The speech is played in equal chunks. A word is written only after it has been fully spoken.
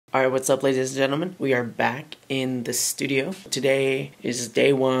Alright, what's up, ladies and gentlemen? We are back in the studio. Today is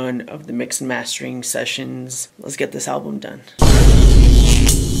day one of the mix and mastering sessions. Let's get this album done.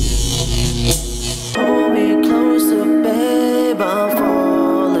 Hold me closer, babe, I'm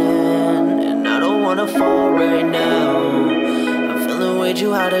falling, and I don't wanna fall right now. I'm feeling way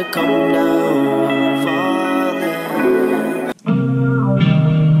too high to come down, falling.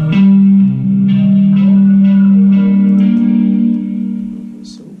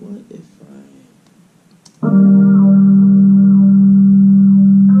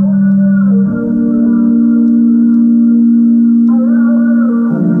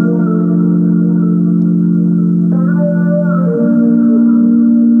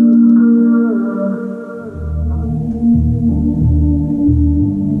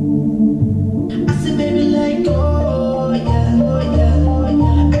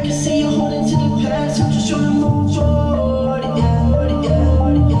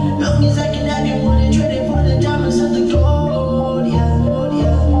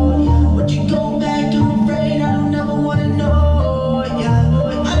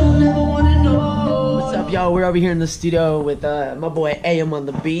 Yo, we're over here in the studio with my boy AM on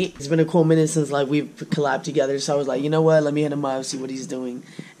the beat. It's been a cool minute since like we've collabed together, so I was like, you know what, let me hit him up, see what he's doing,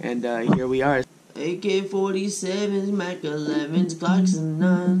 and here we are. AK-47s, Mac 11s, Glocks and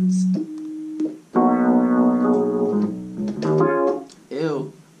 9s.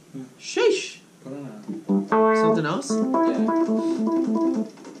 Ew. Sheesh. Something else? Yeah.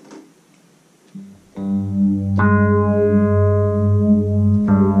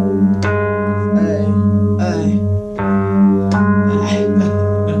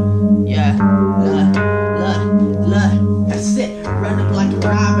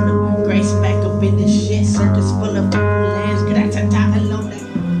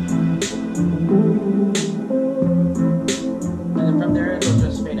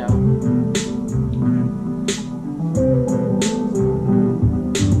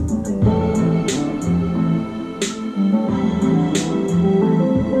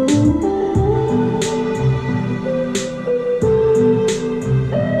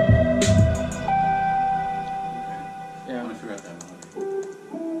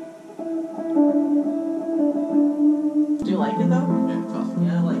 Do you like it though? Yeah, it's awesome.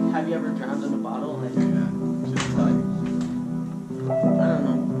 Yeah, like, have you ever drowned in a bottle? Like, yeah, it's like, I don't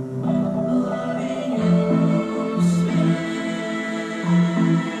know.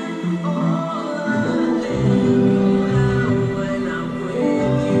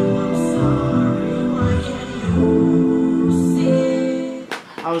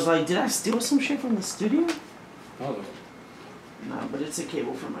 I was like, did I steal some shit from the studio? Probably. No, but it's a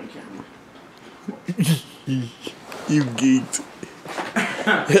cable from my camera. You geeked.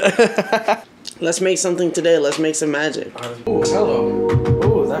 Let's make something today. Let's make some magic. Oh, hello.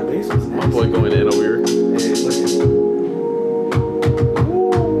 Oh, that bass was nice. My boy going in over here. Hey, look at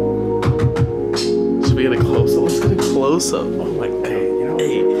Should we get a close up? Let's get a close up. Oh my god. Hey, you know,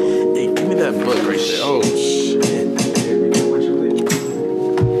 hey, give me that butt right there. Oh shit.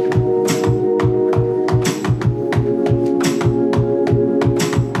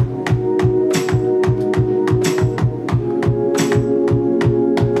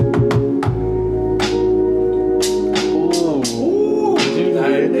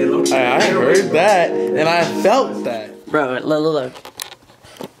 I heard that, and I felt that. Bro, look.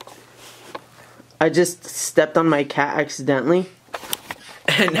 I just stepped on my cat accidentally,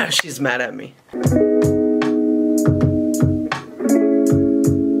 and now she's mad at me.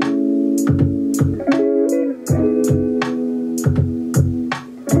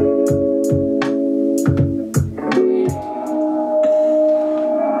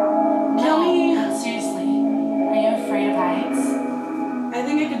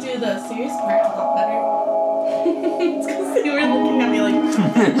 The serious part a lot better. It's because they were looking at me like.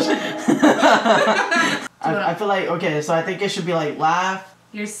 I feel like, okay, so I think it should be like laugh.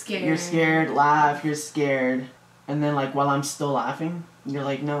 You're scared. You're scared. Laugh. You're scared. And then like while I'm still laughing, you're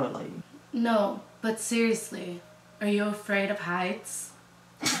like, no, like. No, but seriously, are you afraid of heights?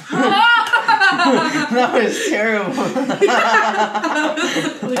 That was terrible.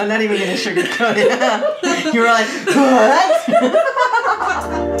 I'm not even gonna sugarcoat it. You were like, what?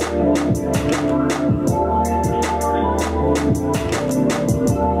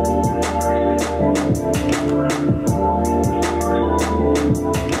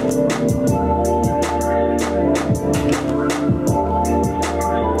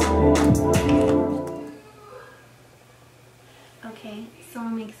 Okay, so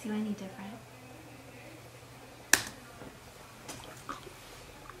what makes you any different?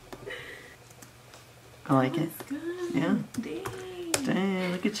 I like it. Good. Yeah. Dang.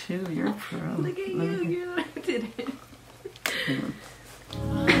 Dang, look Look at you, you're a pro. Look at you did it.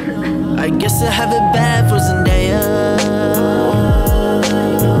 I guess I have it bad for Zendaya,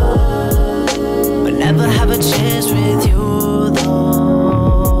 but never have a chance with you.